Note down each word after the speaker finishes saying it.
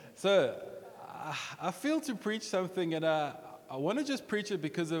So I feel to preach something, and I want to just preach it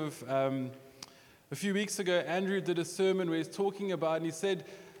because of a few weeks ago, Andrew did a sermon where he's talking about, and he said,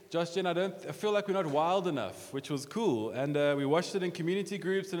 Josh, Jen, I feel like we're not wild enough, which was cool. And we watched it in community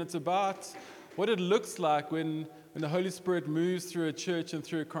groups, and it's about what it looks like when the Holy Spirit moves through a church and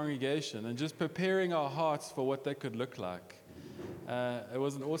through a congregation, and just preparing our hearts for what that could look like. It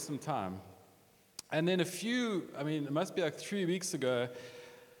was an awesome time. And then it must be like 3 weeks ago,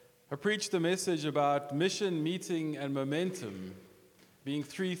 I preached a message about mission, meeting, and momentum being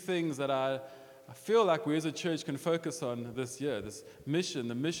three things that I feel like we as a church can focus on this year. This mission,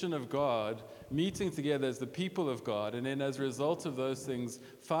 the mission of God, meeting together as the people of God, and then as a result of those things,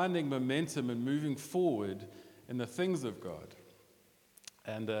 finding momentum and moving forward in the things of God.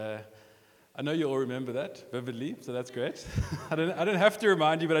 And I know you all remember that vividly, so that's great. I don't have to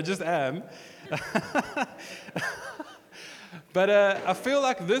remind you, but I just am. But I feel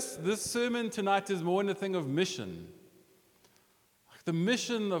like this sermon tonight is more in the thing of mission. Like the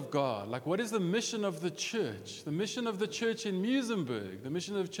mission of God. Like, what is the mission of the church? The mission of the church in Muizenberg, the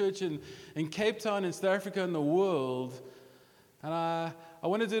mission of the church in Cape Town, in South Africa, and the world. And I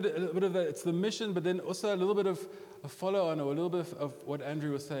want to do a little bit of that. It's the mission, but then also a little bit of a follow-on, or a little bit of what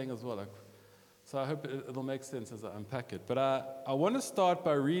Andrew was saying as well. So I hope it'll make sense as I unpack it. But I want to start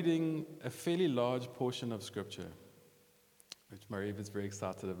by reading a fairly large portion of Scripture, which Marie is very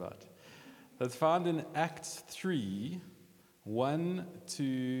excited about. That's found in Acts 3, 1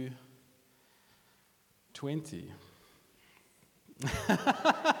 to 20.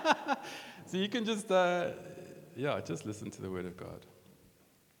 So you can just listen to the Word of God.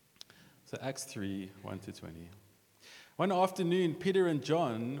 So Acts 3, 1 to 20. One afternoon, Peter and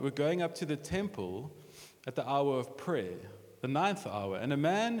John were going up to the temple at the hour of prayer, the 9th hour, and a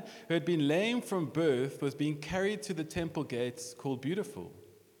man who had been lame from birth was being carried to the temple gates called Beautiful,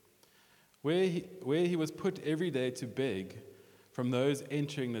 where he was put every day to beg from those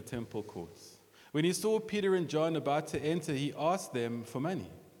entering the temple courts. When he saw Peter and John about to enter, he asked them for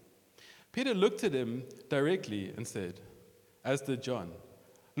money. Peter looked at him directly and said, as did John.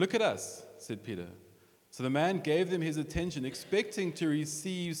 "Look at us," said Peter. So the man gave them his attention, expecting to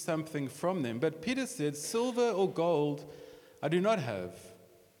receive something from them. But Peter said, "Silver or gold I do not have,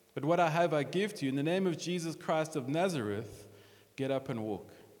 but what I have I give to you. In the name of Jesus Christ of Nazareth, get up and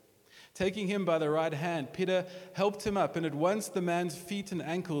walk." Taking him by the right hand, Peter helped him up, and at once the man's feet and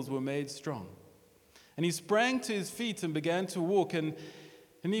ankles were made strong. And he sprang to his feet and began to walk, and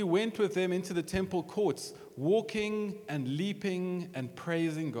he went with them into the temple courts, walking and leaping and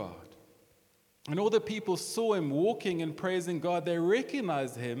praising God. And all the people saw him walking and praising God. They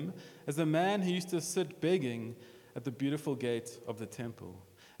recognized him as the man who used to sit begging at the beautiful gate of the temple.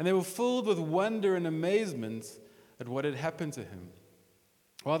 And they were filled with wonder and amazement at what had happened to him.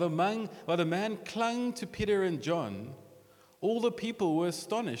 While the man clung to Peter and John, all the people were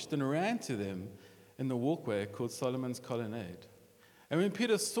astonished and ran to them in the walkway called Solomon's Colonnade. And when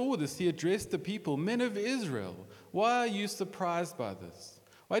Peter saw this, he addressed the people, "Men of Israel, why are you surprised by this?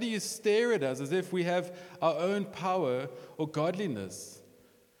 Why do you stare at us as if we have our own power or godliness?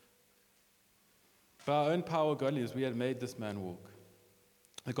 By our own power or godliness, we had made this man walk.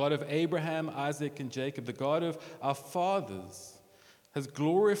 The God of Abraham, Isaac, and Jacob, the God of our fathers, has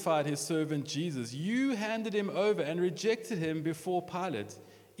glorified his servant Jesus. You handed him over and rejected him before Pilate,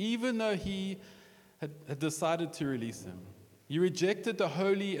 even though he had decided to release him. You rejected the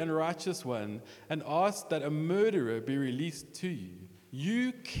holy and righteous one and asked that a murderer be released to you.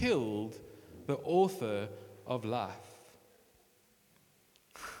 You killed the author of life."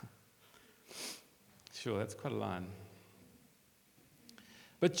 Sure, that's quite a line.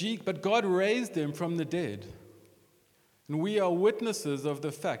 But God raised him from the dead. And we are witnesses of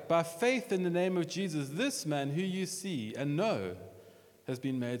the fact. By faith in the name of Jesus, this man who you see and know has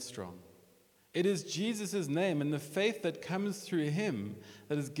been made strong. It is Jesus' name and the faith that comes through him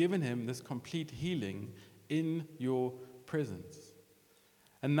that has given him this complete healing in your presence.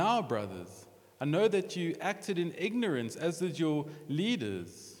 And now, brothers, I know that you acted in ignorance, as did your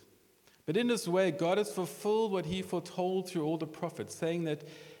leaders. But in this way, God has fulfilled what he foretold through all the prophets, saying that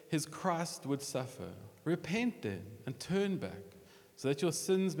his Christ would suffer. Repent then and turn back, so that your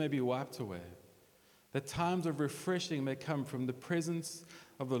sins may be wiped away, that times of refreshing may come from the presence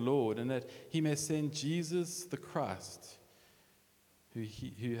of the Lord, and that he may send Jesus the Christ, who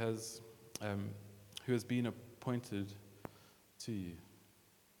has been appointed to you.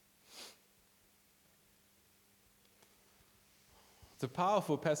 It's a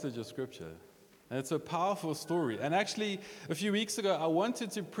powerful passage of Scripture, and it's a powerful story. And actually, a few weeks ago, I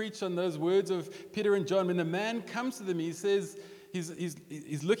wanted to preach on those words of Peter and John. When the man comes to them, he says,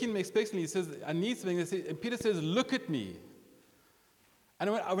 he's looking at me expectantly. He says, I need something. And Peter says, look at me.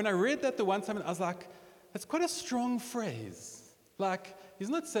 And when I read that the one time, I was like, that's quite a strong phrase. Like, he's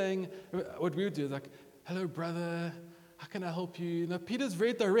not saying, what we would do is like, hello, brother, how can I help you? No, Peter's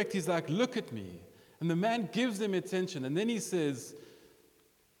very direct. He's like, look at me. And the man gives him attention. And then he says,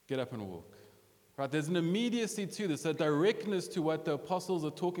 get up and walk. Right? There's an immediacy to this, a directness to what the apostles are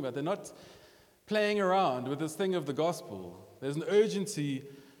talking about. They're not playing around with this thing of the gospel. There's an urgency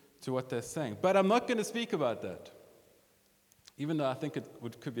to what they're saying. But I'm not going to speak about that, even though I think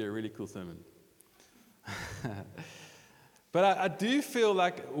could be a really cool sermon. But I do feel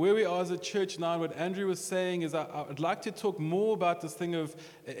like where we are as a church now, and what Andrew was saying is I'd like to talk more about this thing of,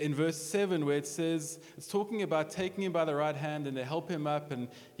 in verse 7, where it says, it's talking about taking him by the right hand and they help him up and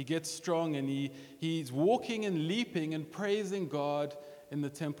he gets strong and he's walking and leaping and praising God in the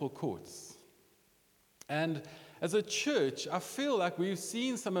temple courts. And as a church, I feel like we've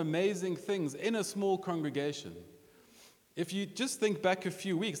seen some amazing things in a small congregation. If you just think back a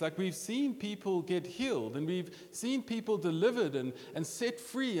few weeks, like we've seen people get healed and we've seen people delivered and set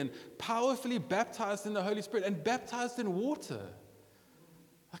free and powerfully baptized in the Holy Spirit and baptized in water.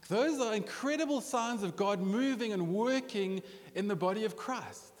 Like those are incredible signs of God moving and working in the body of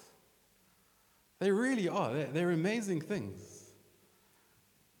Christ. They really are. They're amazing things.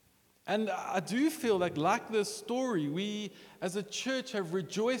 And I do feel like this story, we as a church have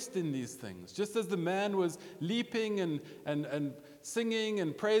rejoiced in these things. Just as the man was leaping and singing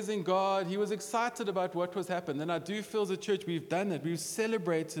and praising God, he was excited about what was happening. And I do feel as a church we've done that. We've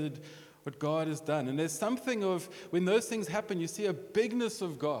celebrated what God has done. And there's something of, when those things happen, you see a bigness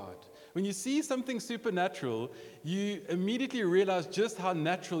of God. When you see something supernatural, you immediately realize just how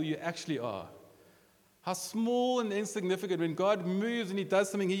natural you actually are. How small and insignificant. When God moves and he does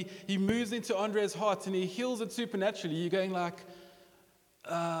something, he moves into Andre's heart and he heals it supernaturally. You're going like,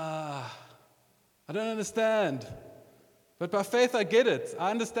 I don't understand. But by faith I get it. I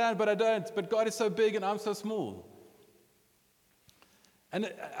understand, but I don't. But God is so big and I'm so small.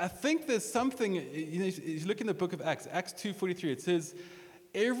 And I think there's something, if you look in the book of Acts 2:43, it says,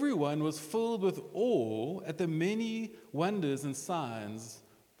 everyone was filled with awe at the many wonders and signs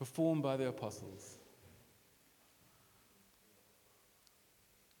performed by the apostles.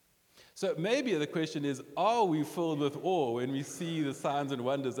 So maybe the question is, are we filled with awe when we see the signs and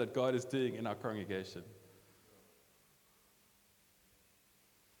wonders that God is doing in our congregation?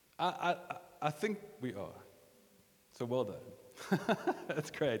 I think we are. So well done. That's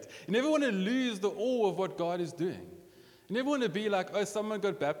great. You never want to lose the awe of what God is doing. You never want to be like, oh, someone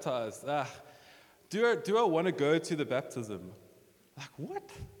got baptized. Do I want to go to the baptism? Like, what?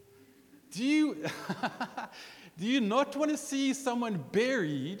 Do you not want to see someone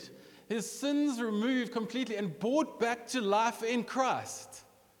buried, his sins removed completely and brought back to life in Christ?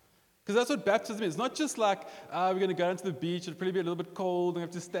 Because that's what baptism is. It's not just like, we're going to go down to the beach, it'll probably be a little bit cold, and we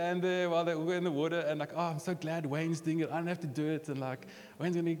have to stand there while they're in the water, and like, oh, I'm so glad Wayne's doing it, I don't have to do it, and like,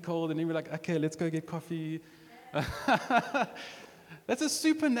 Wayne's going to get cold, and then we're like, okay, let's go get coffee. That's a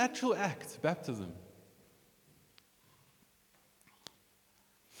supernatural act, baptism.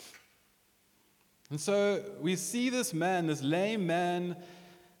 And so we see this man, this lame man,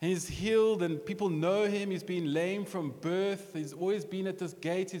 and he's healed and people know him. He's been lame from birth. He's always been at this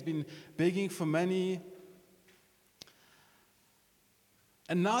gate. He's been begging for money.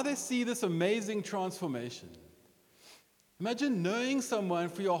 And now they see this amazing transformation. Imagine knowing someone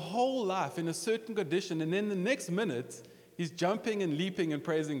for your whole life in a certain condition, and then the next minute, he's jumping and leaping and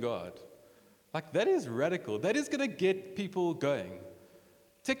praising God. Like, that is radical. That is going to get people going.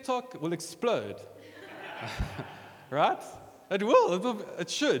 TikTok will explode. Right? It will. It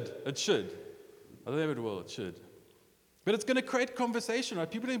should. I don't know if it will. It should. But it's going to create conversation, right?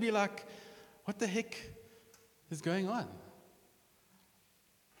 People are going to be like, what the heck is going on?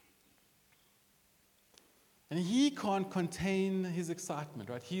 And he can't contain his excitement,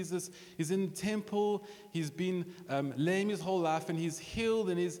 right? He's in the temple. He's been lame his whole life, and he's healed,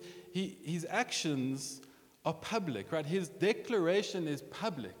 and his actions are public, right? His declaration is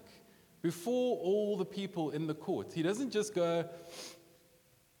public before all the people in the court. He doesn't just go,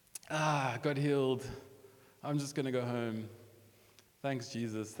 I got healed. I'm just going to go home. Thanks,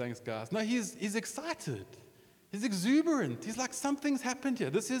 Jesus. Thanks, guys. No, he's excited. He's exuberant. He's like, something's happened here.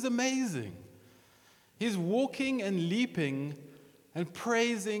 This is amazing. He's walking and leaping and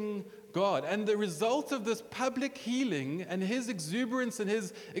praising God. And the result of this public healing and his exuberance and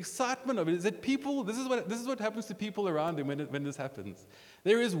his excitement of it is that people, this is what happens to people around him when this happens.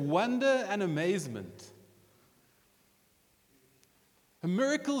 There is wonder and amazement. A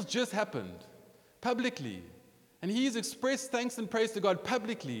miracle's just happened publicly. And he's expressed thanks and praise to God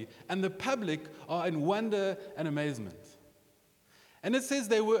publicly, and the public are in wonder and amazement. And it says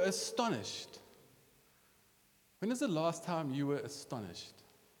they were astonished. When is the last time you were astonished?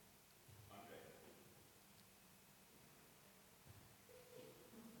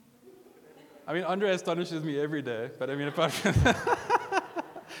 I mean, Andre astonishes me every day, but I mean, apart from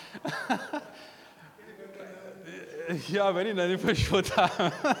yeah, I've only known him for a short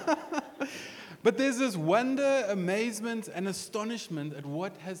time. But there's this wonder, amazement, and astonishment at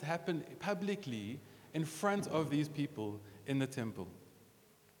what has happened publicly in front of these people in the temple.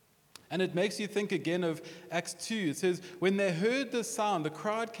 And it makes you think again of Acts 2. It says, when they heard the sound, the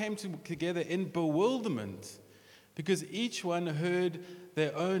crowd came together in bewilderment because each one heard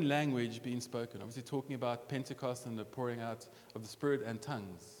their own language being spoken. Obviously talking about Pentecost and the pouring out of the Spirit and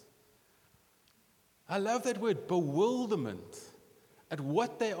tongues. I love that word, bewilderment, at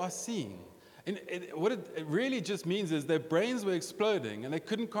what they are seeing. And what it really just means is their brains were exploding and they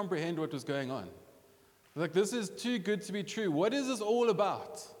couldn't comprehend what was going on. Like, this is too good to be true. What is this all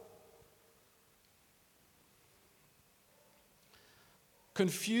about?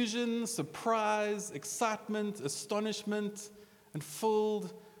 Confusion, surprise, excitement, astonishment, and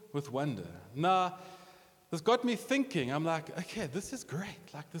filled with wonder. Now, this got me thinking. I'm like, okay, this is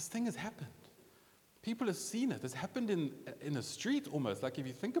great. Like, this thing has happened. People have seen it. It's happened in a street almost. Like, if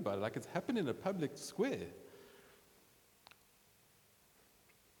you think about it, like it's happened in a public square.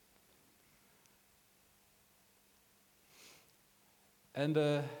 And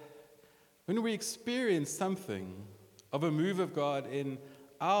when we experience something of a move of God in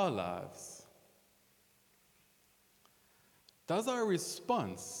our lives, does our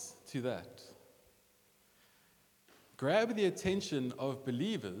response to that grab the attention of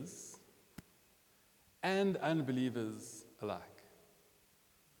believers and unbelievers alike?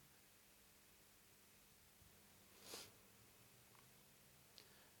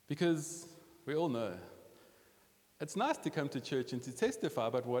 Because we all know it's nice to come to church and to testify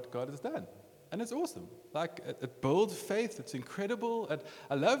about what God has done. And it's awesome. Like, it builds faith. It's incredible.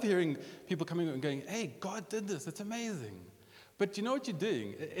 I love hearing people coming and going, hey, God did this. It's amazing. But you know what you're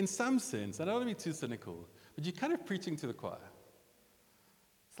doing? In some sense, I don't want to be too cynical, but you're kind of preaching to the choir.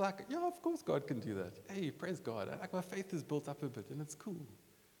 It's like, yeah, of course God can do that. Hey, praise God. Like, my faith is built up a bit, and it's cool.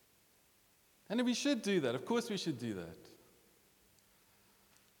 And we should do that. Of course we should do that.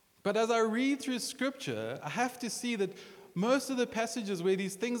 But as I read through Scripture, I have to see that most of the passages where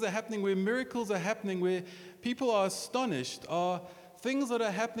these things are happening, where miracles are happening, where people are astonished, are things that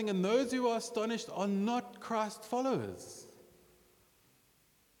are happening, and those who are astonished are not Christ followers.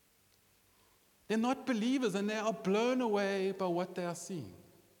 They're not believers, and they are blown away by what they are seeing.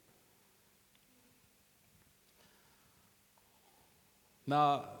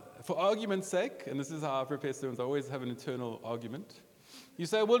 Now, for argument's sake, and this is how I prepare sermons, I always have an internal argument. You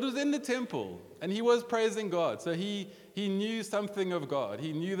say, well, it was in the temple, and he was praising God, so he knew something of God.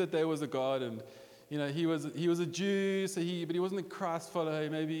 He knew that there was a God, and he was a Jew, but he wasn't a Christ follower.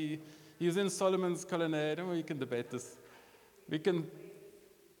 Maybe he was in Solomon's colonnade. Oh, we can debate this. We can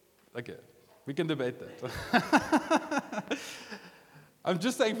debate that. I'm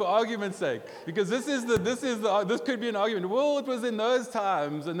just saying for argument's sake, because this could be an argument. Well, it was in those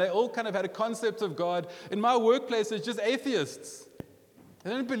times, and they all kind of had a concept of God. In my workplace, it's just atheists. They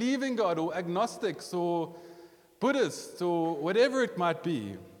don't believe in God, or agnostics, or Buddhists, or whatever it might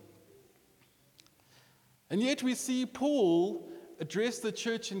be. And yet we see Paul address the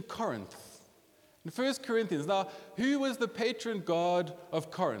church in Corinth. In 1 Corinthians. Now, who was the patron god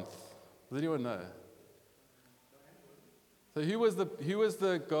of Corinth? Does anyone know? So who was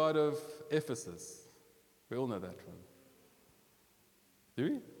the god of Ephesus? We all know that one. Do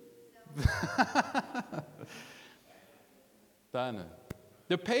we? Diana.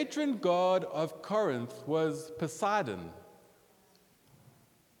 The patron god of Corinth was Poseidon.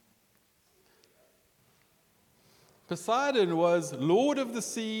 Poseidon was lord of the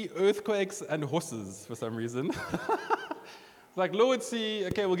sea, earthquakes, and horses for some reason. It's like, Lord Sea,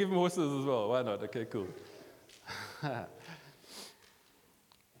 okay, we'll give him horses as well. Why not? Okay, cool.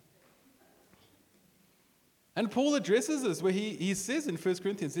 And Paul addresses this where he says in 1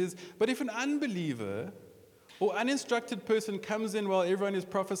 Corinthians, says, but if an unbeliever or uninstructed person comes in while everyone is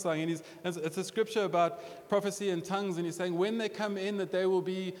prophesying, and it's a scripture about prophecy and tongues, and he's saying when they come in that they will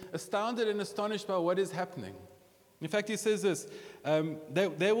be astounded and astonished by what is happening. In fact, he says this,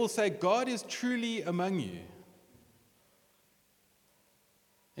 they will say, God is truly among you.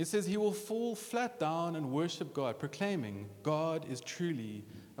 It says he will fall flat down and worship God, proclaiming God is truly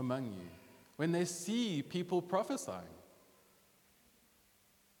among you, when they see people prophesying.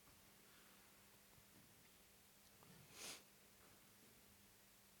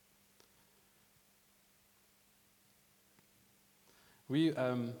 We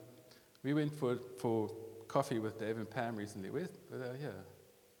went for coffee with Dave and Pam recently. Were they here?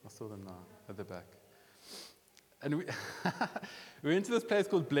 I saw them now at the back. And we we went to this place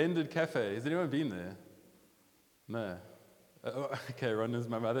called Blended Cafe. Has anyone been there? No. Okay, Ron is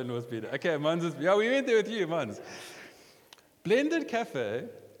my mother-in-law's been there. Okay, Mons we went there with you, Mons. Blended Cafe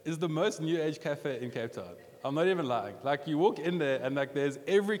is the most new age cafe in Cape Town. I'm not even lying. Like, you walk in there and like there's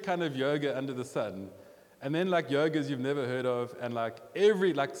every kind of yoga under the sun. And then like yogas you've never heard of, and like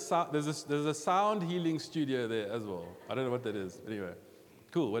there's a sound healing studio there as well. I don't know what that is. Anyway,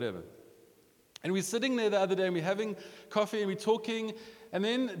 cool, whatever. And we're sitting there the other day and we're having coffee and we're talking, and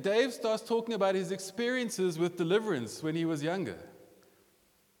then Dave starts talking about his experiences with deliverance when he was younger.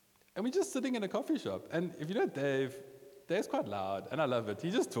 And we're just sitting in a coffee shop. And if you know Dave's quite loud, and I love it.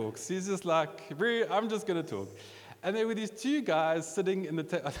 He just talks. He's just like, I'm just going to talk. And there were these two guys sitting at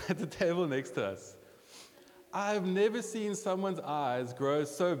the table next to us. I've never seen someone's eyes grow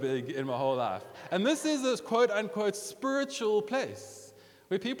so big in my whole life. And this is a quote-unquote spiritual place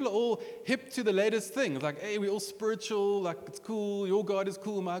where people are all hip to the latest things. Like, hey, we're all spiritual, like, it's cool, your God is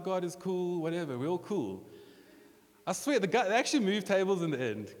cool, my God is cool, whatever, we're all cool. I swear, they actually moved tables in the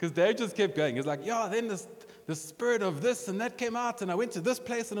end, because Dave just kept going. He's like, yeah, then the spirit of this and that came out, and I went to this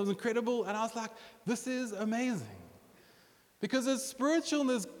place, and it was incredible. And I was like, this is amazing. Because as spiritual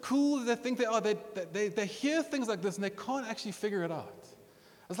and as cool as they think they are, they hear things like this and they can't actually figure it out.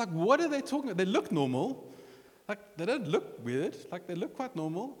 It's like, what are they talking about? They look normal. Like, they don't look weird. Like, they look quite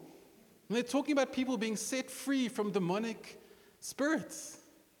normal. And they're talking about people being set free from demonic spirits.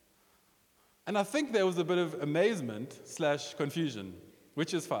 And I think there was a bit of amazement/confusion,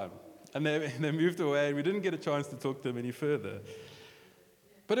 which is fine. And they moved away, and we didn't get a chance to talk to them any further.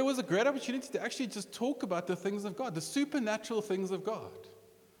 But it was a great opportunity to actually just talk about the things of God, the supernatural things of God.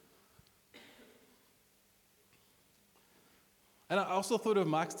 And I also thought of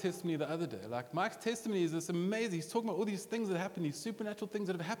Mike's testimony the other day. Like, Mike's testimony is this amazing. He's talking about all these things that happened, these supernatural things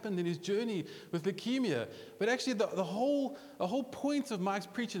that have happened in his journey with leukemia. But actually, the whole point of Mike's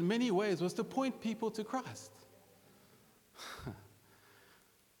preach in many ways was to point people to Christ.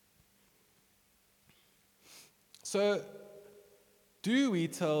 So, do we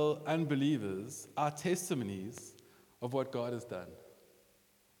tell unbelievers our testimonies of what God has done?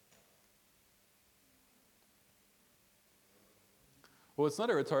 Well, it's not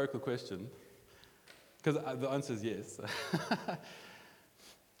a rhetorical question, because the answer is yes.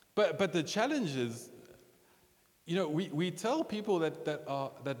 But the challenge is, we tell people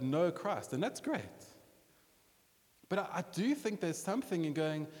that know Christ, and that's great. But I do think there's something in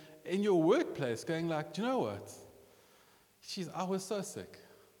going, in your workplace, going like, do you know what? I was so sick.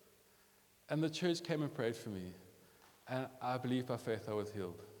 And the church came and prayed for me. And I believe by faith I was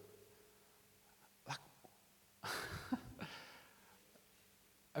healed. Like,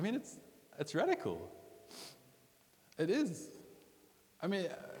 I mean, it's radical. It is. I mean,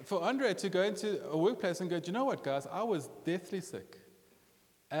 for Andre to go into a workplace and go, do you know what, guys? I was deathly sick.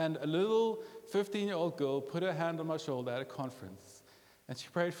 And a little 15-year-old girl put her hand on my shoulder at a conference. And she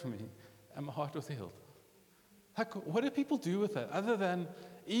prayed for me. And my heart was healed. Like, what do people do with that other than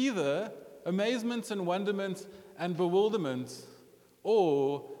either amazement and wonderment and bewilderment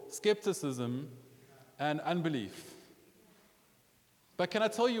or skepticism and unbelief? But can I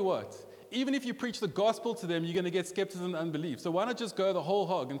tell you what? Even if you preach the gospel to them, you're going to get skepticism and unbelief. So why not just go the whole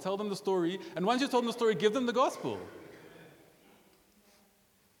hog and tell them the story? And once you've told them the story, give them the gospel.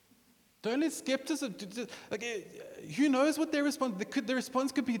 Don't let skepticism, like, who knows what their response, their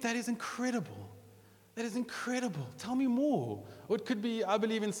response could be, that is incredible. That is incredible. Tell me more. Or it could be, I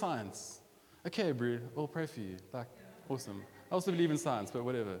believe in science. Okay, bro, we'll pray for you. Like, awesome. I also believe in science, but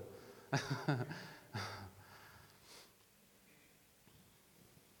whatever.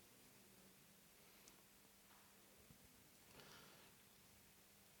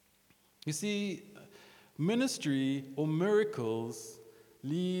 You see, ministry or miracles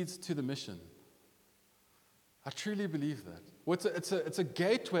leads to the mission. I truly believe that. Well, it's a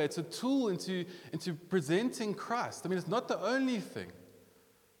gateway, it's a tool into presenting Christ. I mean, it's not the only thing.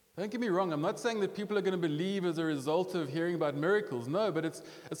 Don't get me wrong, I'm not saying that people are going to believe as a result of hearing about miracles. No, but it's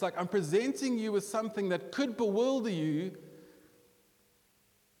like I'm presenting you with something that could bewilder you.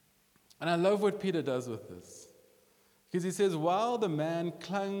 And I love what Peter does with this. Because he says, while the man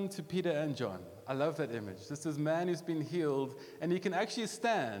clung to Peter and John, I love that image. This is man who's been healed, and he can actually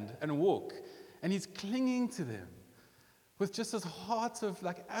stand and walk, and he's clinging to them with just this heart of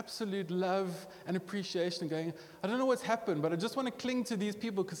like absolute love and appreciation, going, I don't know what's happened, but I just want to cling to these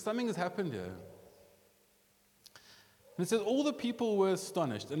people because something has happened here. And it says, all the people were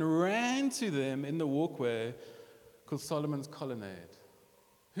astonished and ran to them in the walkway called Solomon's Colonnade.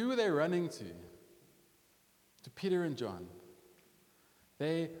 Who were they running to? To Peter and John.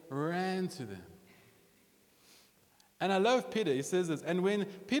 They ran to them. And I love Peter. He says this. And when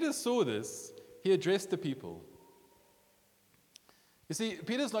Peter saw this, he addressed the people. You see,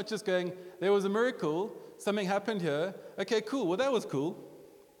 Peter's not just going, there was a miracle, something happened here. Okay, cool. Well, that was cool.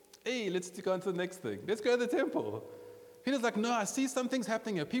 Hey, let's go on to the next thing. Let's go to the temple. Peter's like, no, I see something's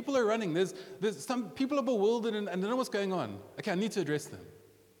happening here. People are running. There's some people are bewildered and don't know what's going on. Okay, I need to address them.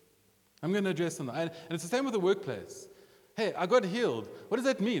 I'm going to address them. And it's the same with the workplace. Hey, I got healed. What does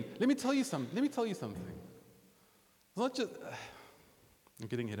that mean? Let me tell you something. It's not just... I'm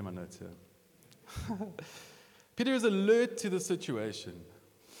getting ahead of my notes here. Peter is alert to the situation.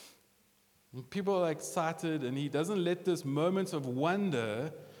 People are excited, and he doesn't let this moment of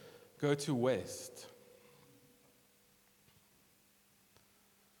wonder go to waste.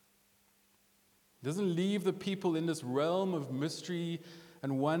 He doesn't leave the people in this realm of mystery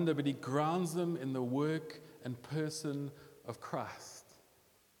and wonder, but he grounds them in the work and person of Christ.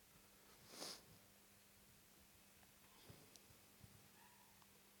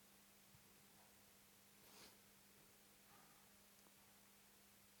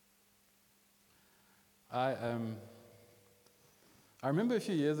 I remember a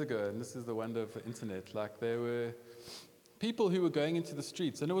few years ago, and this is the wonder of the internet, there were people who were going into the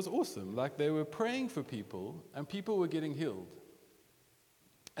streets, and it was awesome. They were praying for people, and people were getting healed.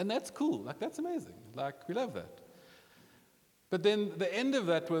 And that's cool. That's amazing. We love that. But then the end of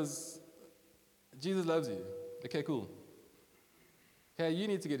that was, Jesus loves you. Okay, cool. Okay, you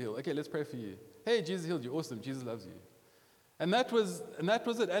need to get healed. Okay, let's pray for you. Hey, Jesus healed you. Awesome. Jesus loves you. And that was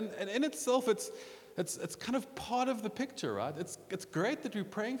it. And in itself, it's kind of part of the picture, right? It's great that we're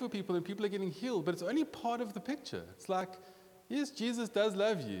praying for people and people are getting healed, but it's only part of the picture. It's yes, Jesus does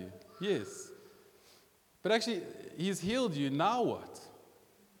love you. Yes. But actually, he's healed you. Now what?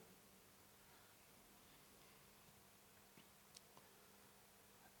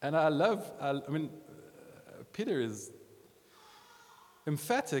 And Peter is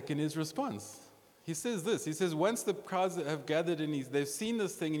emphatic in his response. He says this. He says, once the crowds have gathered and they've seen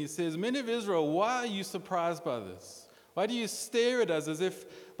this thing, and he says, men of Israel, why are you surprised by this? Why do you stare at us as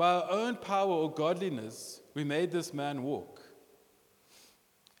if by our own power or godliness we made this man walk?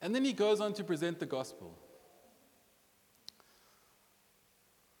 And then he goes on to present the gospel.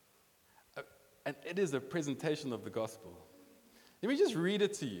 And it is a presentation of the gospel. Let me just read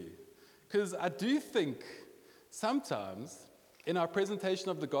it to you, because I do think sometimes in our presentation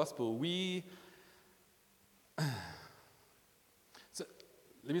of the gospel, So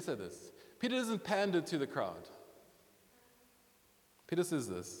let me say this. Peter doesn't pander to the crowd. Peter says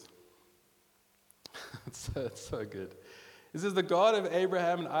this. It's so good. He says, the God of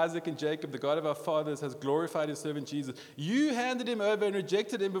Abraham and Isaac and Jacob, the God of our fathers, has glorified his servant Jesus. You handed him over and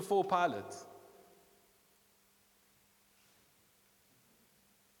rejected him before Pilate.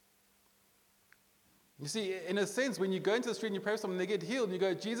 You see, in a sense, when you go into the street and you pray for someone, they get healed, and you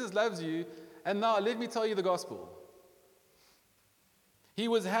go, Jesus loves you, and now let me tell you the gospel. He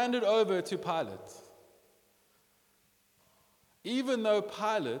was handed over to Pilate. Even though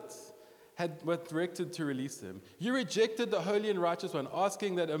Pilate was directed to release him, you rejected the Holy and Righteous One,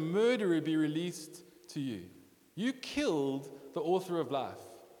 asking that a murderer be released to you. You killed the author of life,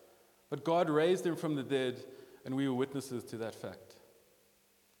 but God raised him from the dead, and we were witnesses to that fact.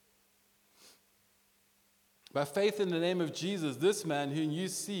 By faith in the name of Jesus, this man whom you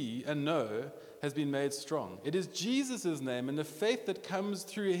see and know has been made strong. It is Jesus' name and the faith that comes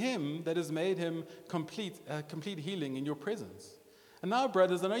through him that has made him complete healing in your presence. And now,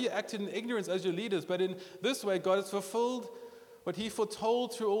 brothers, I know you acted in ignorance as your leaders, but in this way God has fulfilled what he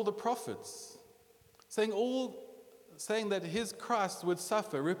foretold through all the prophets, saying that his Christ would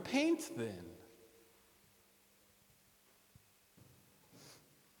suffer. Repent then.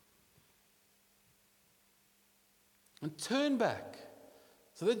 And turn back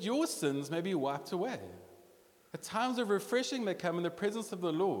so that your sins may be wiped away. At times of refreshing may come in the presence of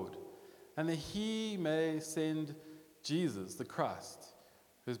the Lord, and that he may send Jesus, the Christ,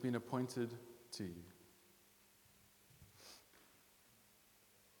 who has been appointed to you.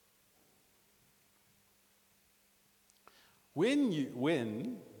 When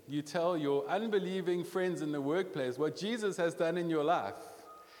you tell your unbelieving friends in the workplace what Jesus has done in your life,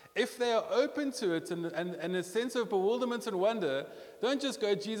 if they are open to it and a sense of bewilderment and wonder, don't just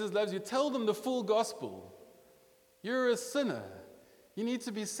go, Jesus loves you. Tell them the full gospel. You're a sinner. You need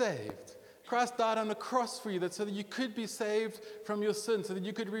to be saved. Christ died on the cross for you so that you could be saved from your sins, so that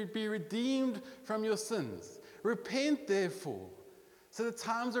you could be redeemed from your sins. Repent, therefore. so the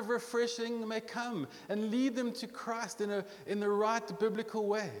times of refreshing may come and lead them to Christ in the right biblical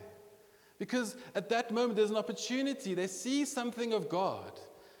way. Because at that moment, there's an opportunity. They see something of God.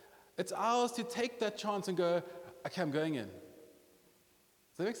 It's ours to take that chance and go, okay, I'm going in.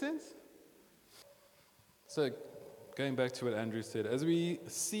 Does that make sense? So, going back to what Andrew said, as we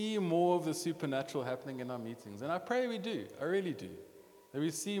see more of the supernatural happening in our meetings, and I pray we do, I really do, that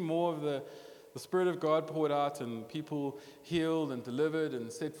we see more of the Spirit of God poured out and people healed and delivered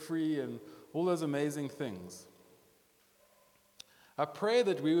and set free and all those amazing things. I pray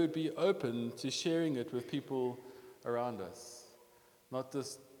that we would be open to sharing it with people around us, not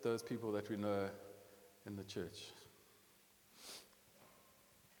just those people that we know in the church.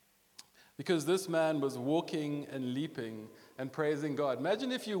 Because this man was walking and leaping and praising God.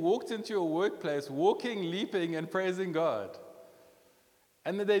 Imagine if you walked into your workplace walking, leaping, and praising God.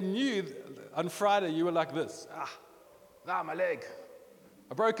 And then they knew on Friday you were like this. My leg.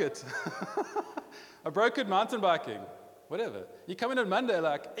 I broke it. I broke it mountain biking. Whatever. You come in on Monday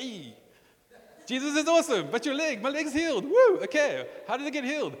like, hey, Jesus is awesome, but my leg's healed. Woo, okay. How did it get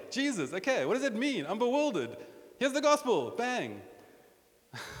healed? Jesus, okay. What does it mean? I'm bewildered. Here's the gospel. Bang.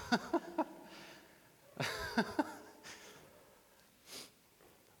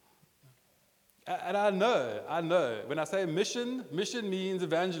 And I know, when I say mission means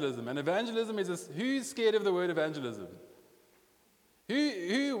evangelism. And evangelism is who's scared of the word evangelism?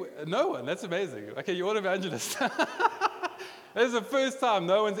 No one. That's amazing. Okay, you're all evangelists. This is the first time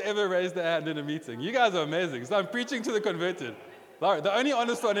no one's ever raised their hand in a meeting. You guys are amazing. So I'm preaching to the converted. The only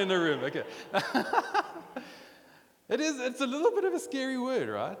honest one in the room. Okay. It's a little bit of a scary word,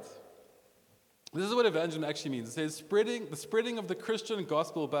 right? This is what evangelism actually means. It says the spreading of the Christian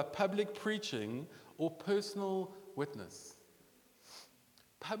gospel by public preaching or personal witness.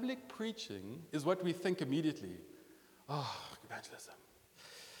 Public preaching is what we think immediately. Oh, evangelism.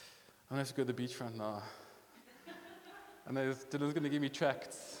 I'm going to have to go to the beachfront now. And Dylan's going to give me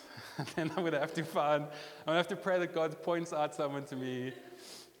tracts. And then I'm going to have to pray that God points out someone to me.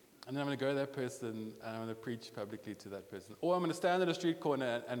 And then I'm going to go to that person and I'm going to preach publicly to that person. Or I'm going to stand at a street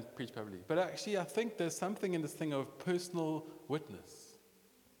corner and preach publicly. But actually, I think there's something in this thing of personal witness.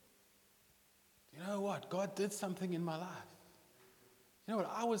 You know what? God did something in my life. You know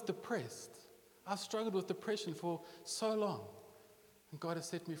what? I was depressed. I've struggled with depression for so long. And God has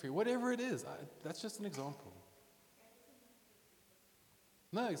set me free. Whatever it is, that's just an example.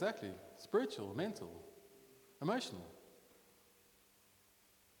 No, exactly. Spiritual, mental, emotional.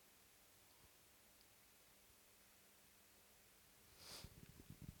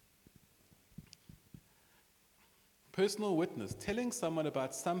 Personal witness, telling someone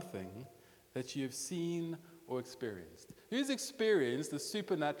about something that you have seen or experienced. Who's experienced the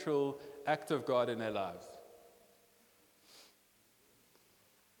supernatural act of God in their lives?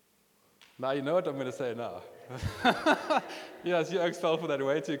 Now you know what I'm going to say now. Yes, you oaks fell for that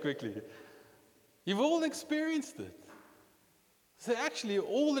way too quickly. You've all experienced it. So actually,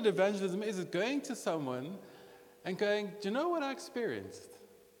 all that evangelism is going to someone and going, do you know what I experienced?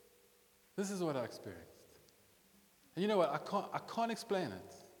 This is what I experienced. And you know what? I can't explain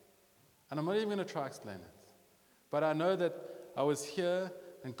it. And I'm not even going to try to explain it. But I know that I was here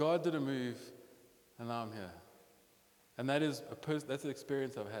and God did a move and now I'm here. And that's an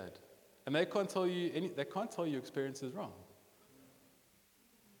experience I've had. And they can't tell you your experience is wrong.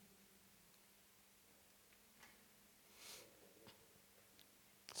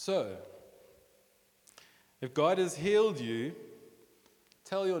 So, if God has healed you,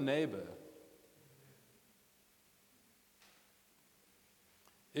 tell your neighbor.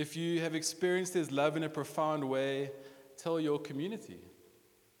 If you have experienced His love in a profound way, tell your community.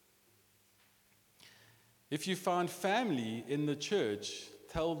 If you found family in the church,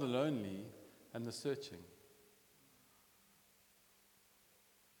 tell the lonely and the searching.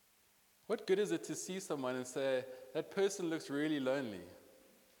 What good is it to see someone and say, that person looks really lonely,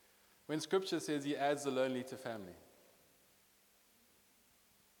 when Scripture says He adds the lonely to family?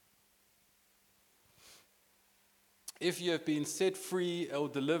 If you have been set free or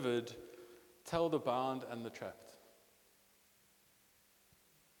delivered, tell the bound and the trapped.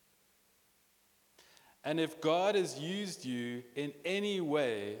 And if God has used you in any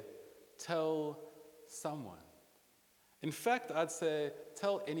way, tell someone. In fact, I'd say,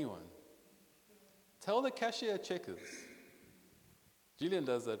 tell anyone. Tell the cashier at Checkers. Julian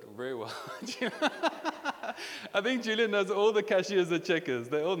does that very well. I think Julian knows all the cashiers at Checkers.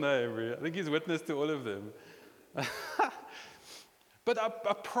 They all know him. I think he's witness to all of them. But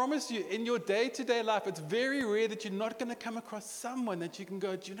I promise you, in your day-to-day life, it's very rare that you're not going to come across someone that you can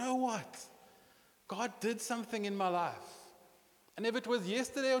go, do you know what? God did something in my life. And if it was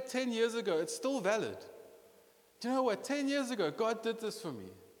yesterday or 10 years ago, it's still valid. Do you know what? 10 years ago, God did this for me.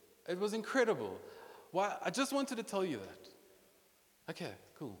 It was incredible. Why? I just wanted to tell you that. Okay,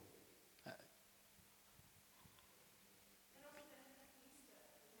 cool.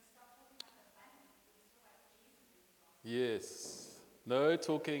 Yes. No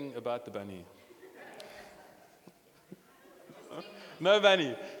talking about the bunny. No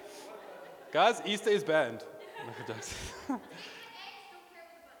bunny. Guys, Easter is banned.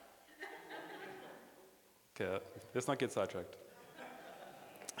 Okay, let's not get sidetracked.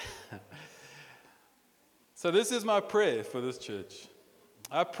 So this is my prayer for this church.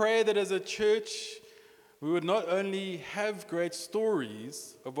 I pray that as a church, we would not only have great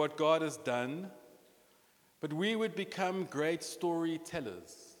stories of what God has done, but we would become great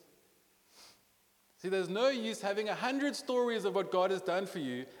storytellers. See, there's no use having 100 stories of what God has done for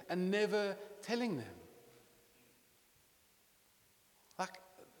you and never telling them. Like,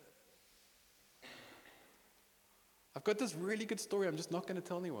 I've got this really good story, I'm just not going to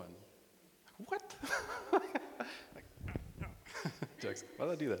tell anyone. What? Jokes. Why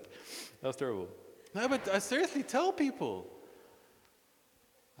did I do that? That was terrible. No, but I seriously tell people.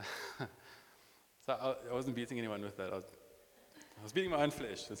 So I wasn't beating anyone with that. I was beating my own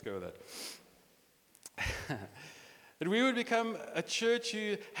flesh. Let's go with that. That we would become a church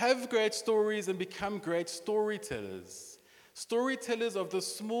who have great stories and become great storytellers. Storytellers of the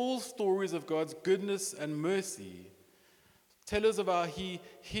small stories of God's goodness and mercy. Tellers of how He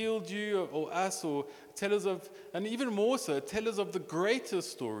healed you or us, or tellers of, and even more so, tellers of the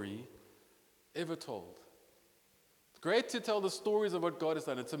greatest story ever told. Great to tell the stories of what God has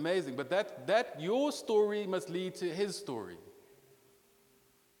done. It's amazing. But that your story must lead to His story.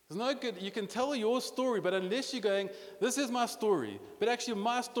 It's no good. You can tell your story, but unless you're going, this is my story. But actually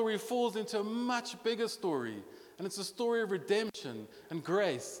my story falls into a much bigger story. And it's a story of redemption and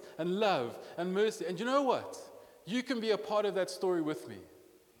grace and love and mercy. And you know what? You can be a part of that story with me.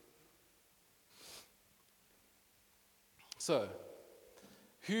 So,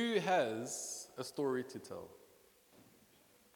 who has a story to tell?